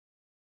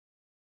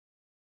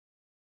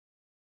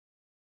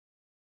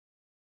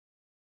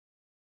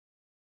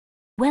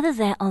Whether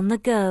they're on the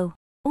go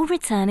or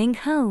returning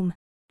home,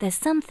 there's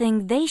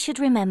something they should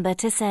remember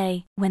to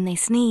say when they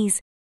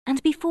sneeze,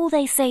 and before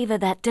they savor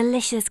that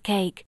delicious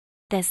cake,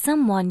 there's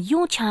someone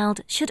your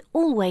child should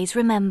always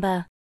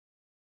remember.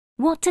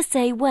 What to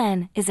Say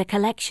When is a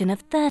collection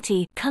of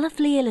 30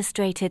 colorfully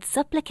illustrated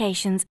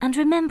supplications and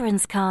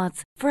remembrance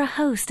cards for a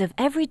host of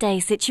everyday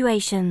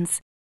situations.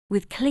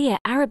 With clear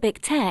Arabic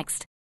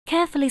text,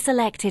 carefully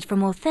selected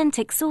from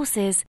authentic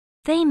sources,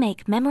 they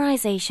make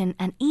memorization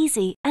an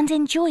easy and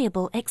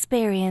enjoyable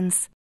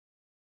experience.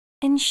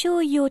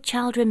 Ensure your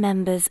child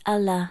remembers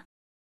Allah,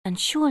 and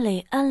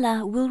surely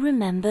Allah will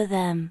remember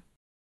them.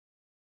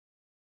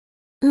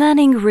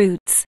 Learning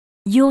Roots.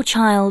 Your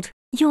child,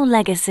 your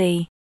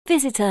legacy.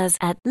 Visit us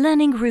at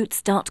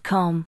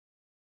learningroots.com.